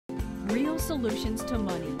solutions to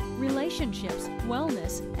money, relationships,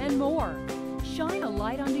 wellness, and more. Shine a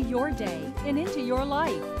light onto your day and into your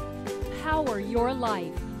life. Power Your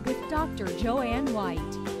Life with Dr. Joanne White.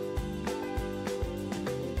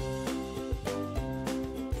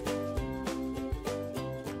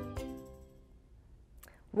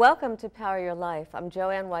 Welcome to Power Your Life. I'm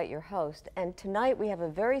Joanne White, your host, and tonight we have a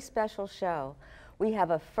very special show. We have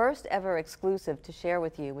a first ever exclusive to share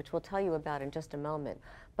with you, which we'll tell you about in just a moment.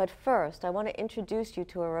 But first, I want to introduce you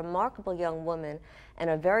to a remarkable young woman and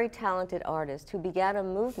a very talented artist who began a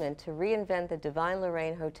movement to reinvent the Divine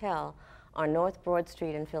Lorraine Hotel on North Broad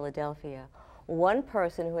Street in Philadelphia. One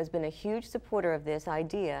person who has been a huge supporter of this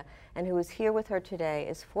idea and who is here with her today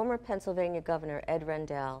is former Pennsylvania Governor Ed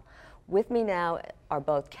Rendell. With me now are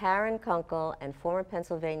both Caryn Kunkle and former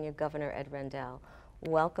Pennsylvania Governor Ed Rendell.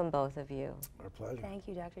 Welcome, both of you. Our pleasure. Thank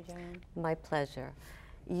you, Dr. Joanne. My pleasure.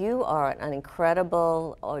 You are an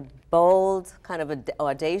incredible, bold, kind of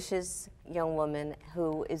audacious young woman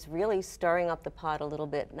who is really stirring up the pot a little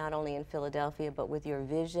bit, not only in Philadelphia, but with your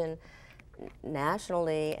vision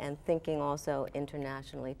nationally and thinking also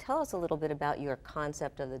internationally. Tell us a little bit about your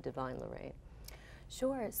concept of the Divine Lorraine.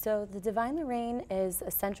 Sure. So the Divine Lorraine is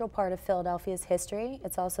a central part of Philadelphia's history.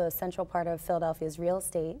 It's also a central part of Philadelphia's real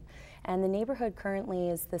estate. And the neighborhood currently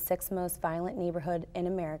is the 6th most violent neighborhood in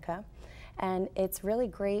America. And it's really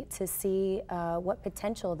great to see what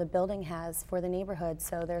potential the building has for the neighborhood.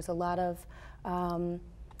 So there's a lot of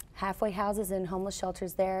halfway houses and homeless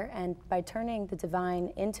shelters there. And by turning the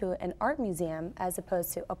Divine into an art museum as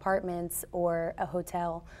opposed to apartments or a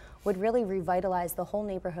hotel, would really revitalize the whole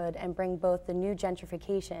neighborhood and bring both the new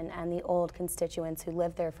gentrification and the old constituents who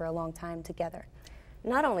lived there for a long time together.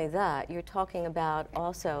 Not only that, you're talking about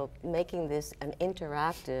also making this an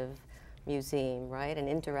interactive museum, right? An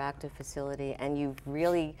interactive facility, and you've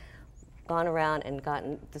really gone around and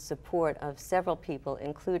gotten the support of several people,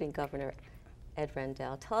 including Governor Ed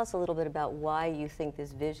Rendell. Tell us a little bit about why you think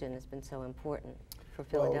this vision has been so important for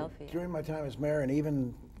Philadelphia. Well, during my time as mayor and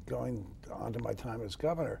even going on to my time as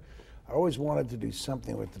governor, I always wanted to do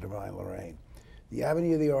something with the Divine Lorraine. The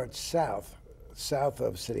Avenue of the Arts south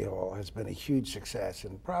of City Hall has been a huge success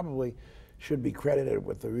and probably should be credited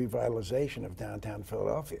with the revitalization of downtown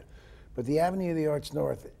Philadelphia. But the Avenue of the Arts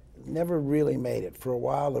North never really made it. For a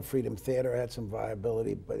while, the Freedom Theater had some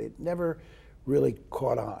viability, but it never really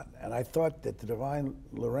caught on. And I thought that the Divine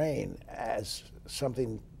Lorraine, as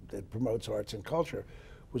something that promotes arts and culture,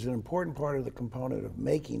 was an important part of the component of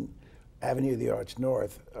making Avenue of the Arts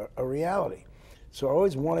North a reality. So I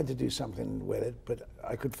always wanted to do something with it, but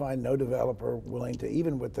I could find no developer willing to,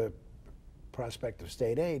 even with the prospect of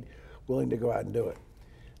state aid, willing to go out and do it.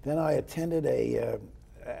 Then I attended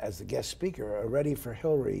as the guest speaker, a Ready for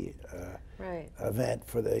Hillary event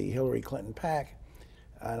for the Hillary Clinton PAC,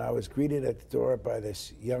 and I was greeted at the door by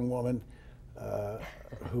this young woman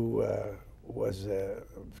who was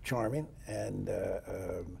charming and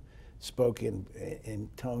spoke in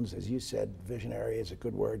tones, as you said, visionary is a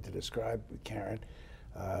good word to describe Caryn.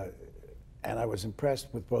 And I was impressed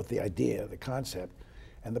with both the idea, the concept,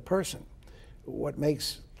 and the person. What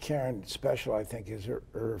makes Caryn special, I think, is her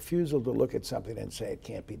refusal to look at something and say it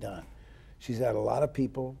can't be done. She's had a lot of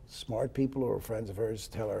people, smart people who are friends of hers,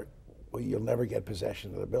 tell her, well, you'll never get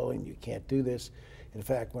possession of the building, you can't do this. In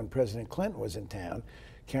fact, when President Clinton was in town,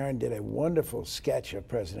 Caryn did a wonderful sketch of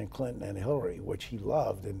President Clinton and Hillary, which he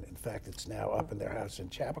loved, and in fact, it's now up in their house in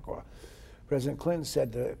Chappaqua. President Clinton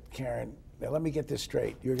said to Caryn, now let me get this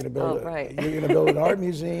straight. You're going to build you're going to build an art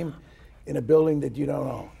museum in a building that you don't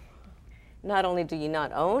own. Not only do you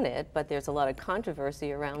not own it, but there's a lot of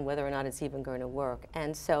controversy around whether or not it's even going to work.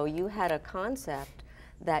 And so you had a concept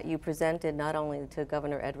that you presented not only to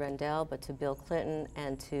Governor Ed Rendell, but to Bill Clinton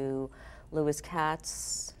and to Louis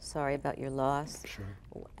Katz. Sorry about your loss. Sure.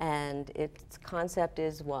 And its concept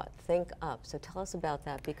is what? Think up. So tell us about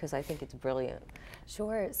that, because I think it's brilliant.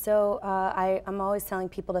 Sure. So I'm always telling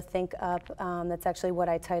people to think up. That's actually what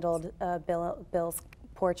I titled Bill's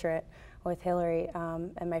portrait with Hillary,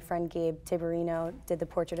 and my friend Gabe Tiberino did the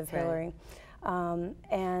portrait of Hillary.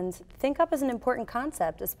 And think up is an important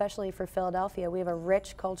concept, especially for Philadelphia. We have a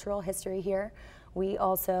rich cultural history here. We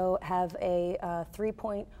also have a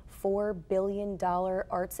 $3.4 billion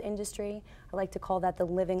arts industry. I like to call that the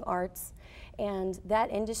living arts. And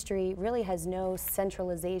that industry really has no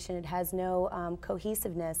centralization. It has no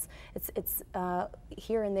cohesiveness. It's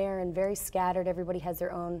here and there and very scattered. Everybody has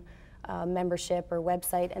their own membership or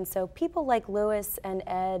website. And so people like Louis and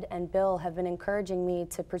Ed and Bill have been encouraging me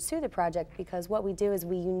to pursue the project, because what we do is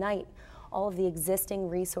we unite all of the existing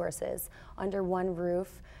resources under one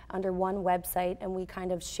roof, under one website, and we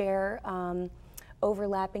kind of share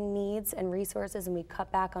overlapping needs and resources, and we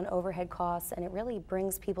cut back on overhead costs, and it really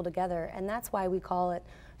brings people together. And that's why we call it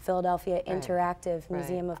Philadelphia Interactive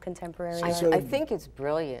Museum of Contemporary Art. I think it's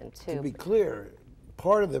brilliant, too. To be clear,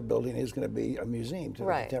 part of the building is going to be a museum to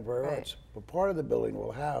the contemporary arts, but part of the building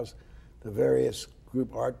will house the various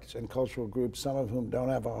group arts and cultural groups, some of whom don't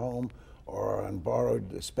have a home or are on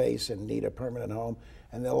borrowed space and need a permanent home,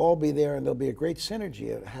 and they'll all be there, and there'll be a great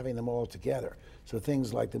synergy of having them all together. So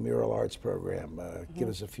things like the Mural Arts Program, give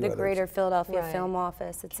us a few others. The Greater Philadelphia Film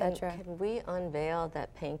Office, etc. Can we unveil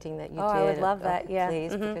that painting that you did? Oh, I would love that,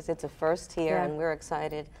 Please, because it's a first here, and we're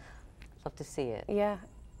excited. Love to see it. Yeah.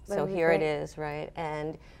 So here it is, right?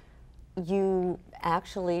 And you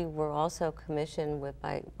actually were also commissioned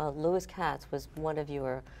by Louis Katz was one of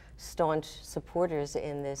your staunch supporters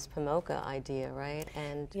in this PMOCA idea, right?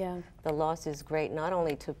 And the loss is great, not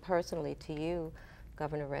only personally to you,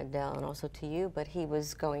 Governor Rendell, and also to you, but he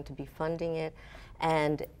was going to be funding it.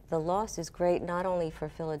 And the loss is great not only for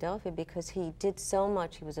Philadelphia, because he did so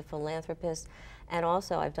much. He was a philanthropist, and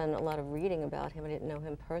also I've done a lot of reading about him. I didn't know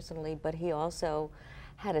him personally, but he also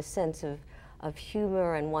had a sense of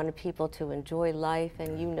humor and wanted people to enjoy life,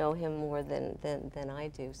 and you know him more than I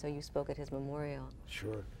do, so you spoke at his memorial.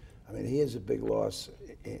 Sure. I mean, he is a big loss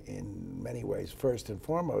in many ways. First and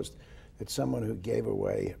foremost, it's someone who gave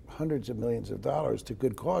away hundreds of millions of dollars to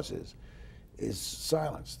good causes is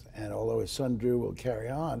silenced. And although his son Drew will carry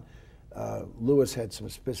on, Louis had some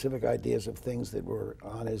specific ideas of things that were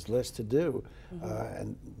on his list to do,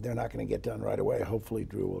 and they're not going to get done right away. Hopefully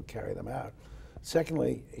Drew will carry them out.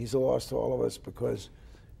 Secondly, he's a loss to all of us because,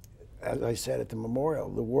 as I said at the memorial,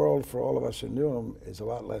 the world for all of us who knew him is a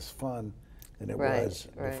lot less fun than it was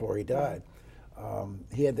before he died.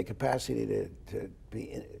 He had the capacity to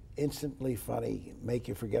be instantly funny, make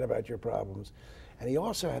you forget about your problems, and he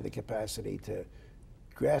also had the capacity to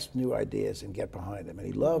grasp new ideas and get behind them. And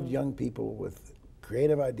he loved young people with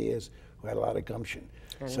creative ideas who had a lot of gumption.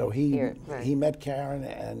 And so he met Karen,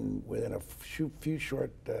 and within a few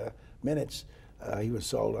short minutes, he was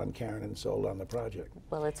sold on Karen and sold on the project.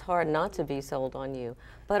 Well, it's hard not to be sold on you.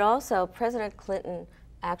 But also, President Clinton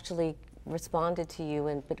actually responded to you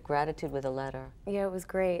in gratitude with a letter. Yeah, it was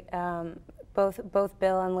great. Both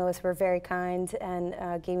Bill and Louis were very kind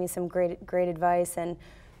and gave me some great advice. And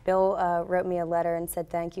Bill wrote me a letter and said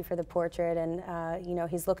thank you for the portrait, and you know,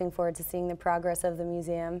 he's looking forward to seeing the progress of the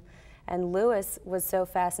museum. And Louis was so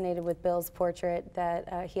fascinated with Bill's portrait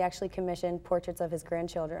that he actually commissioned portraits of his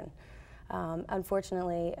grandchildren.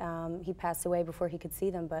 Unfortunately, he passed away before he could see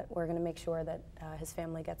them, but we're going to make sure that his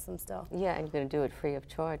family gets them still. Yeah, and you're going to do it free of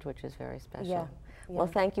charge, which is very special. Yeah. Well,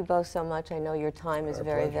 thank you both so much. I know your time is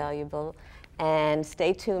very valuable. And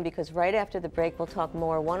stay tuned, because right after the break, we'll talk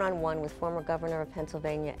more one-on-one with former Governor of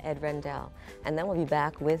Pennsylvania, Ed Rendell. And then we'll be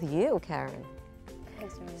back with you, Karen.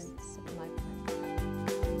 Thanks, Marianne. My pleasure.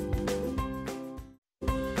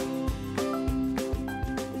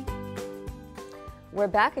 We're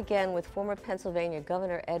back again with former Pennsylvania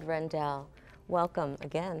Governor Ed Rendell. Welcome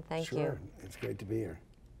again. Thank you. Sure. It's great to be here.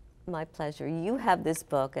 My pleasure. You have this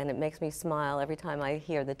book, and it makes me smile every time I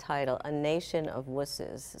hear the title, A Nation of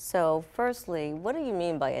Wusses. So, firstly, what do you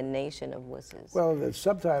mean by a nation of wusses? Well, the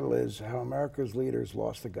subtitle is How America's Leaders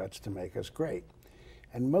Lost the Guts to Make Us Great.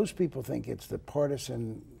 And most people think it's the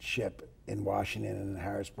partisanship in Washington and in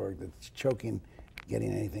Harrisburg that's choking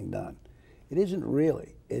getting anything done. It isn't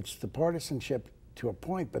really. It's the partisanship to a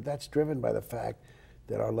point, but that's driven by the fact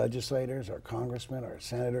that our legislators, our congressmen, our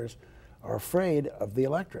senators are afraid of the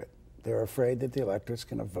electorate. They're afraid that the electorate's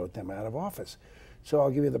going to vote them out of office. So I'll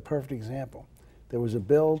give you the perfect example. There was a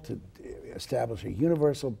bill to establish a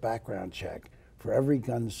universal background check for every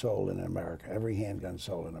gun sold in America, every handgun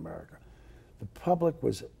sold in America. The public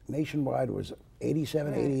was, nationwide, was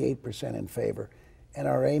 87, 88% in favor.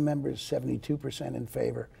 NRA members, 72% in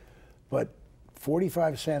favor. But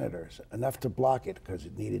 45 senators, enough to block it because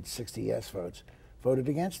it needed 60 yes votes, voted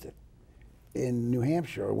against it. In New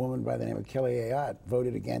Hampshire, a woman by the name of Kelly Ayotte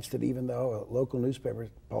voted against it, even though a local newspaper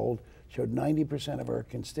poll showed 90% of her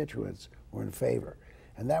constituents were in favor.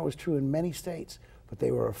 And that was true in many states, but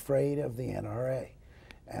they were afraid of the NRA.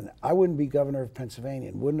 And I wouldn't be governor of Pennsylvania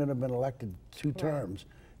and wouldn't have been elected 2 terms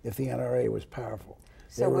if the NRA was powerful.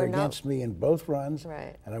 So they were against me in both runs,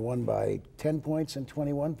 and I won by 10 points and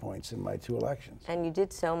 21 points in my 2 elections. And you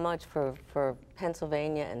did so much for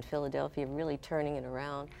Pennsylvania and Philadelphia, really turning it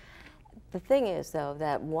around. The thing is, though,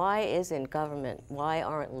 that why isn't government, why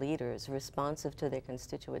aren't leaders responsive to their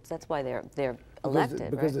constituents? That's why they're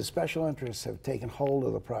elected, because the special interests have taken hold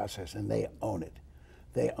of the process, and they own it.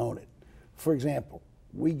 They own it. For example,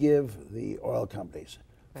 we give the oil companies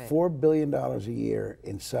 $4 billion a year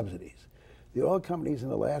in subsidies. The oil companies in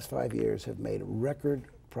the last 5 years have made record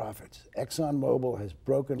profits. ExxonMobil has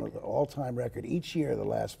broken the all-time record each year of the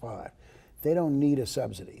last 5. They don't need a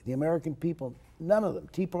subsidy. The American people, none of them,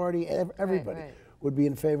 Tea Party, everybody, would be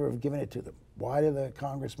in favor of giving it to them. Why do the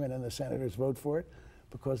congressmen and the senators vote for it?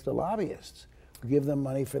 Because the lobbyists who give them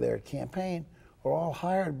money for their campaign are all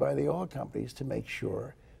hired by the oil companies to make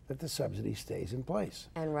sure that the subsidy stays in place.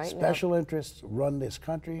 And right Special interests run this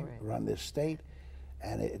country, run this state,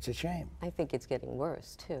 and it's a shame. I think it's getting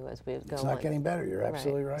worse, too, as we go on. It's not getting better. You're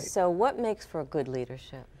absolutely right. So what makes for a good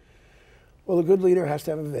leadership? Well, a good leader has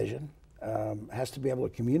to have a vision, has to be able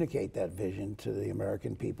to communicate that vision to the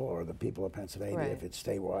American people or the people of Pennsylvania if it's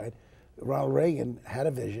statewide. Ronald Reagan had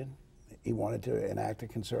a vision. He wanted to enact a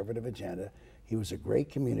conservative agenda. He was a great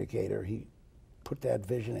communicator. He put that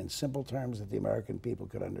vision in simple terms that the American people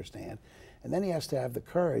could understand. And then he has to have the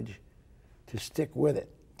courage to stick with it,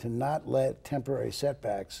 to not let temporary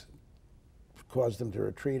setbacks cause them to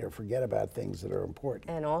retreat or forget about things that are important.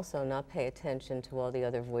 And also not pay attention to all the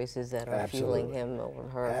other voices that are fueling him or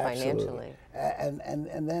her financially.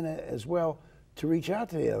 And then as well, to reach out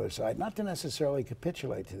to the other side, not to necessarily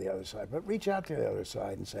capitulate to the other side, but reach out to the other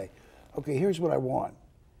side and say, okay, here's what I want.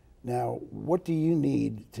 Now, what do you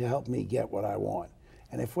need to help me get what I want?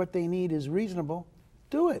 And if what they need is reasonable,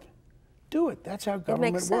 do it. Do it. That's how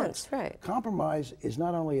government works. It makes sense, right. Compromise is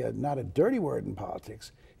not only not a dirty word in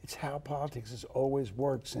politics, it's how politics has always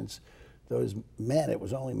worked since those men, it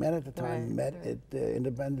was only men at the time, met at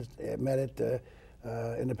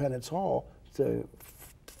Independence Hall to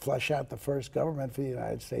flesh out the first government for the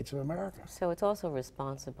United States of America. So it's also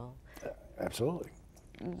responsible. Absolutely.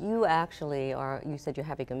 You actually are, you said you're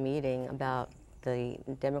having a meeting about the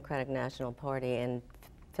Democratic National Party, and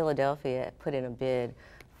Philadelphia put in a bid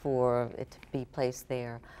for it to be placed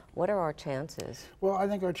there. What are our chances? Well, I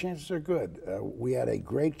think our chances are good. We had a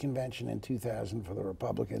great convention in 2000 for the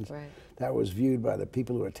Republicans. Right. That was viewed by the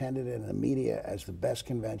people who attended it and the media as the best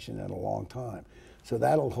convention in a long time. So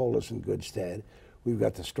that'll hold us in good stead. We've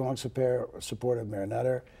got the strong support of Mayor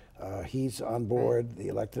Nutter. He's on board. Right. The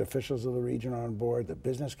elected officials of the region are on board. The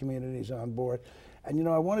business community is on board. And you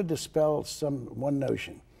know, I want to dispel one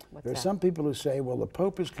notion. There are some people who say, well, the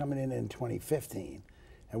Pope is coming in 2015,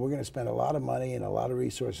 and we're going to spend a lot of money and a lot of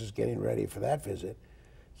resources getting ready for that visit.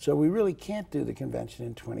 So we really can't do the convention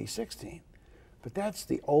in 2016. But that's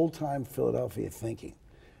the old-time Philadelphia thinking.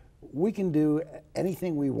 We can do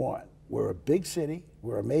anything we want. We're a big city.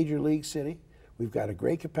 We're a major league city. We've got a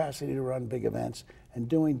great capacity to run big events, and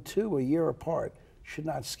doing 2 a year apart should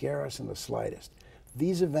not scare us in the slightest.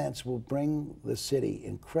 These events will bring the city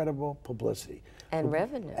incredible publicity. And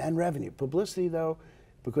revenue. And revenue. Publicity, though,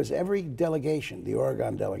 because every delegation, the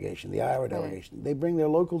Oregon delegation, the Iowa delegation, they bring their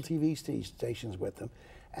local TV stations with them,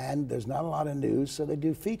 and there's not a lot of news, so they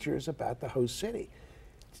do features about the host city.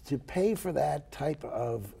 To pay for that type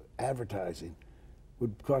of advertising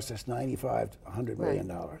would cost us $95 to $100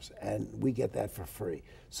 million, and we get that for free.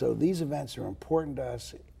 So these events are important to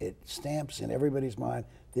us. It stamps in everybody's mind,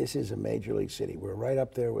 this is a major league city. We're right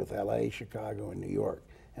up there with LA, Chicago, and New York,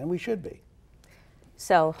 and we should be.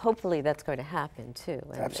 So hopefully that's going to happen too.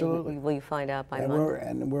 And absolutely. Will you find out by Monday?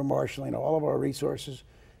 And we're marshaling all of our resources.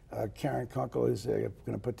 Caryn Kunkle is going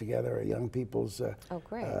to put together a young people's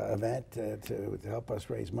event to help us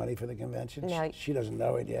raise money for the convention. Now, she doesn't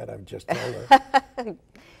know it yet. I've just told her.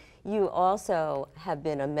 You also have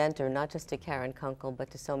been a mentor, not just to Caryn Kunkle, but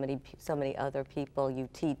to so many other people. You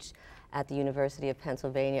teach at the University of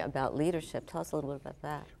Pennsylvania about leadership. Tell us a little bit about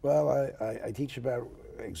that. Well, I teach about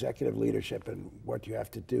executive leadership and what you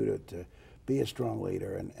have to do to be a strong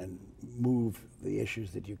leader and move the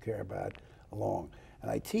issues that you care about along. And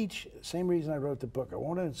I teach, same reason I wrote the book. I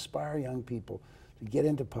want to inspire young people to get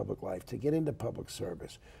into public life, to get into public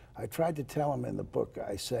service. I tried to tell them in the book,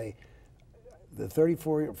 I say, the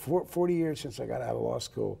 40 years since I got out of law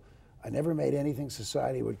school, I never made anything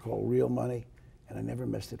society would call real money, and I never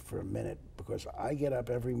missed it for a minute, because I get up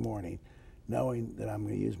every morning knowing that I'm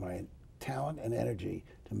going to use my talent and energy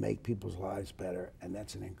to make people's lives better, and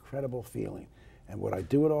that's an incredible feeling. And would I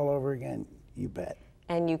do it all over again? You bet.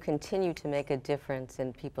 And you continue to make a difference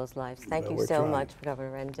in people's lives. Thank you so much,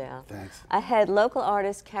 Governor Rendell. Thanks. Ahead, local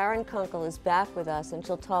artist Caryn Kunkle is back with us, and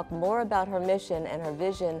she'll talk more about her mission and her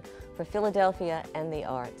vision for Philadelphia and the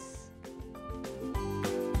arts.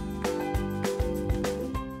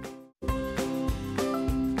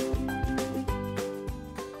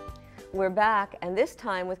 We're back, and this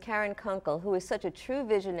time with Caryn Kunkle, who is such a true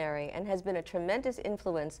visionary and has been a tremendous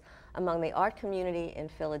influence among the art community in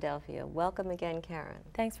Philadelphia. Welcome again, Caryn.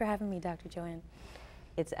 Thanks for having me, Dr. Joanne.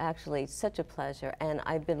 It's actually such a pleasure, and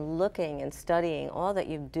I've been looking and studying all that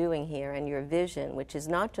you're doing here and your vision, which is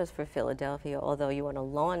not just for Philadelphia, although you want to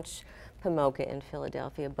launch PMOCA in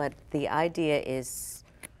Philadelphia, but the idea is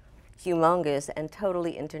humongous and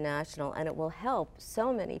totally international, and it will help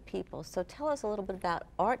so many people. So tell us a little bit about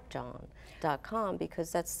artjohn.com,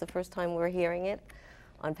 because that's the first time we're hearing it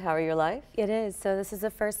on Power Your Life. It is. So this is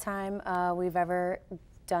the first time we've ever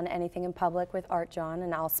done anything in public with ArtJawn,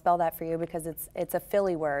 and I'll spell that for you because it's a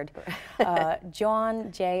Philly word.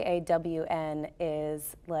 Jawn, J-A-W-N,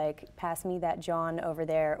 is like, pass me that John over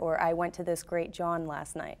there, or I went to this great John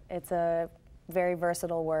last night. It's a very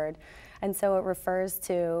versatile word, and so it refers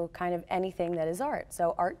to kind of anything that is art.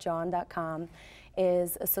 So artjohn.com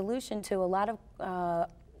is a solution to a lot of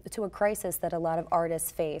to a crisis that a lot of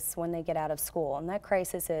artists face when they get out of school, and that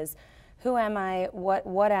crisis is, who am I,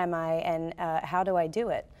 what am I, and how do I do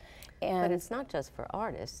it? And but it's not just for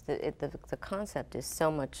artists. The concept is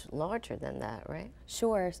so much larger than that, right?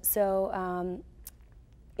 Sure. So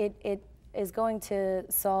it is going to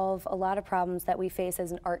solve a lot of problems that we face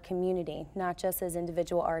as an art community, not just as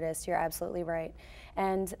individual artists. You're absolutely right.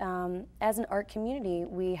 And as an art community,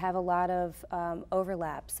 we have a lot of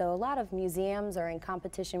overlap. So a lot of museums are in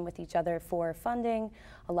competition with each other for funding,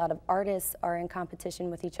 a lot of artists are in competition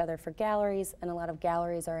with each other for galleries, and a lot of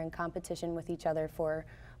galleries are in competition with each other for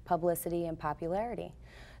publicity and popularity.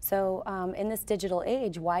 So in this digital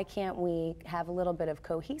age, why can't we have a little bit of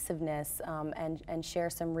cohesiveness and share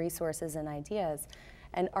some resources and ideas?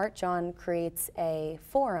 And ArtJawn creates a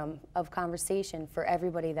forum of conversation for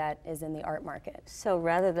everybody that is in the art market. So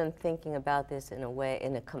rather than thinking about this in a way,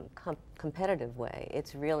 in a competitive way,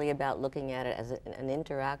 it's really about looking at it as an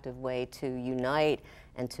interactive way to unite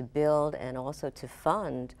and to build and also to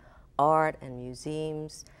fund art and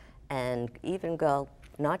museums, and even go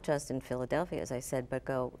not just in Philadelphia, as I said, but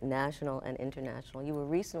go national and international. You were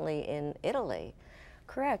recently in Italy.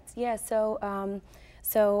 Correct, yeah, so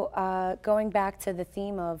going back to the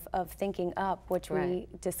theme of thinking up, which we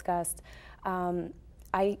discussed,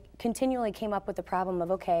 I continually came up with the problem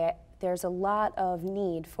of, okay, there's a lot of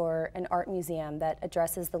need for an art museum that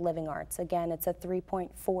addresses the living arts. Again, it's a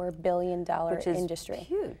 $3.4 billion industry.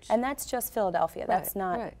 Huge. And that's just Philadelphia. That's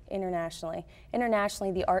not internationally.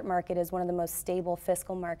 Internationally, the art market is one of the most stable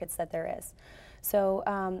fiscal markets that there is.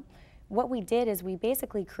 So what we did is we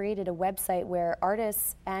basically created a website where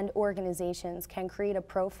artists and organizations can create a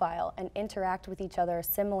profile and interact with each other,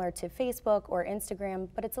 similar to Facebook or Instagram,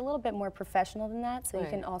 but it's a little bit more professional than that, so you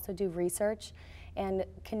can also do research and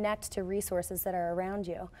connect to resources that are around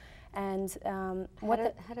you. And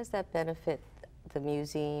how does that benefit the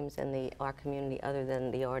museums and the art community, other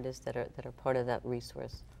than the artists that are part of that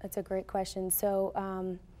resource? That's a great question. So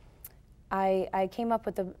I came up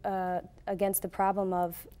with against the problem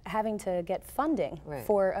of having to get funding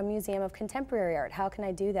for a museum of contemporary art. How can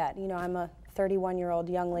I do that? You know, I'm a 31-year-old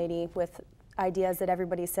young lady with ideas that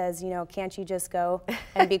everybody says, you know, can't you just go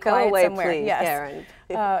and be quiet away, somewhere? Please, yes.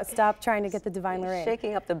 Karen. Stop trying to get the Divine Lorraine.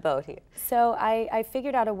 Shaking up the boat here. So I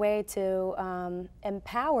figured out a way to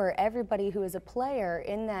empower everybody who is a player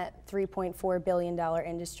in that $3.4 billion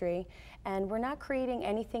industry. And we're not creating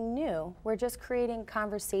anything new. We're just creating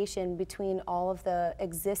conversation between all of the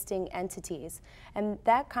existing entities. And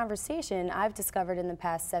that conversation, I've discovered in the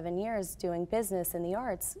past 7 years doing business in the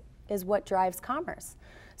arts, is what drives commerce.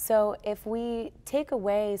 So if we take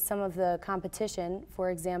away some of the competition,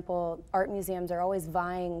 for example, art museums are always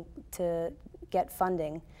vying to get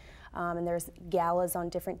funding, and there's galas on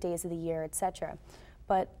different days of the year, etc.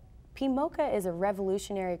 But PMOCA is a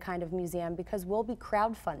revolutionary kind of museum because we'll be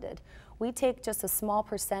crowdfunded. We take just a small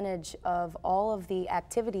percentage of all of the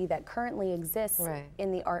activity that currently exists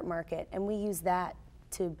in the art market, and we use that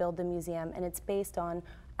to build the museum, and it's based on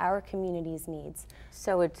our community's needs.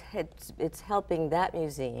 So it's helping that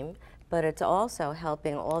museum, but it's also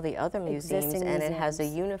helping all the other museums, and it has a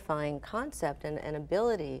unifying concept and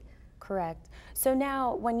ability. Correct. So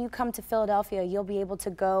now when you come to Philadelphia, you'll be able to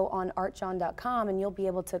go on artjohn.com and you'll be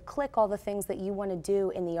able to click all the things that you want to do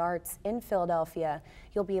in the arts in Philadelphia.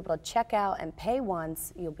 You'll be able to check out and pay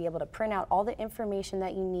once. You'll be able to print out all the information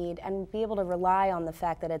that you need and be able to rely on the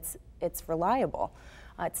fact that it's reliable.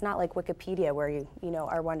 It's not like Wikipedia where you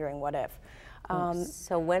are wondering what if.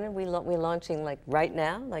 So when are we launching? Like right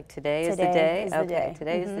now? Like today is the day?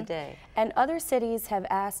 Today is the day. And other cities have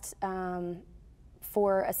asked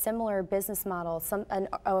for a similar business model,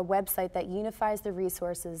 a website that unifies the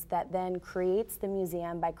resources that then creates the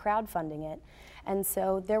museum by crowdfunding it. And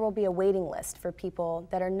so there will be a waiting list for people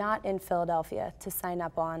that are not in Philadelphia to sign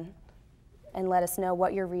up on and let us know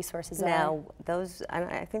what your resources are. Now, those,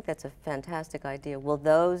 I think that's a fantastic idea. Will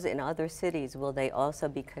those in other cities, will they also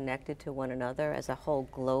be connected to one another as a whole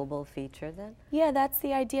global feature then? Yeah, that's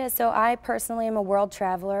the idea. So I personally am a world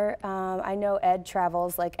traveler. I know Ed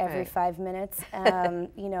travels like every 5 minutes.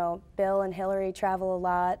 You know, Bill and Hillary travel a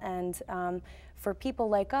lot, and for people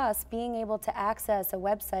like us, being able to access a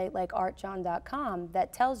website like artjohn.com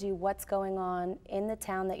that tells you what's going on in the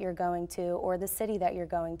town that you're going to or the city that you're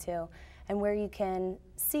going to, and where you can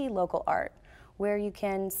see local art, where you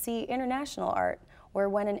can see international art, or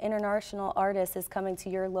when an international artist is coming to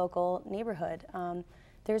your local neighborhood.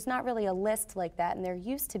 There's not really a list like that, and there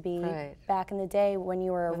used to be back in the day when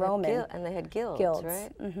you were a Roman. And they had guilds, right?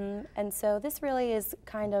 And so this really is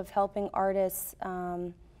kind of helping artists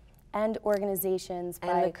and organizations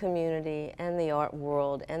and the community and the art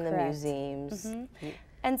world and the museums.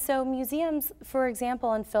 And so museums, for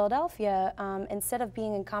example, in Philadelphia, instead of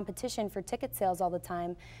being in competition for ticket sales all the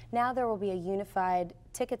time, now there will be a unified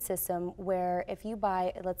ticket system where if you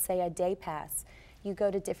buy, let's say, a day pass, you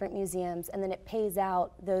go to different museums, and then it pays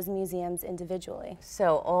out those museums individually.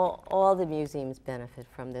 So all the museums benefit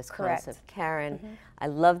from this concept. Caryn, I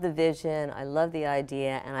love the vision, I love the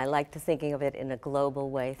idea, and I like to thinking of it in a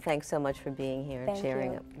global way. Thanks so much for being here and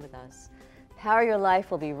sharing it with us. Power Your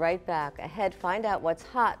Life will be right back. Ahead, find out what's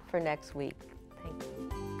hot for next week. Thank you.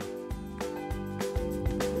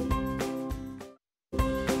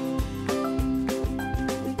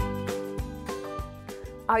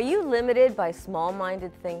 Are you limited by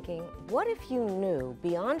small-minded thinking? What if you knew,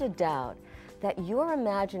 beyond a doubt, that your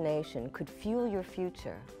imagination could fuel your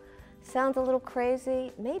future? Sounds a little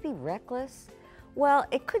crazy, maybe reckless? Well,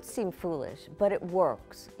 it could seem foolish, but it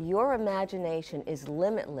works. Your imagination is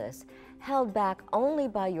limitless, held back only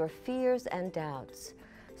by your fears and doubts.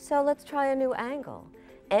 So let's try a new angle.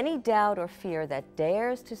 Any doubt or fear that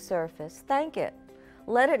dares to surface, thank it.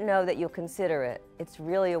 Let it know that you'll consider it. It's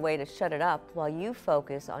really a way to shut it up while you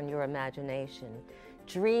focus on your imagination.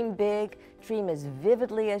 Dream big, dream as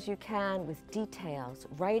vividly as you can with details.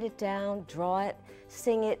 Write it down, draw it,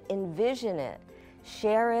 sing it, envision it.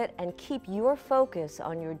 Share it and keep your focus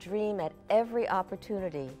on your dream at every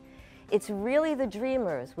opportunity. It's really the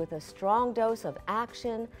dreamers with a strong dose of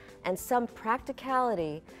action and some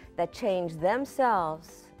practicality that change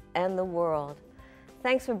themselves and the world.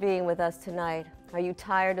 Thanks for being with us tonight. Are you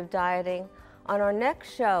tired of dieting? On our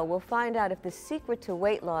next show, we'll find out if the secret to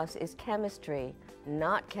weight loss is chemistry,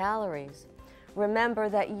 not calories. Remember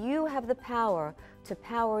that you have the power to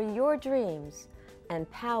power your dreams and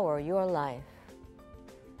power your life.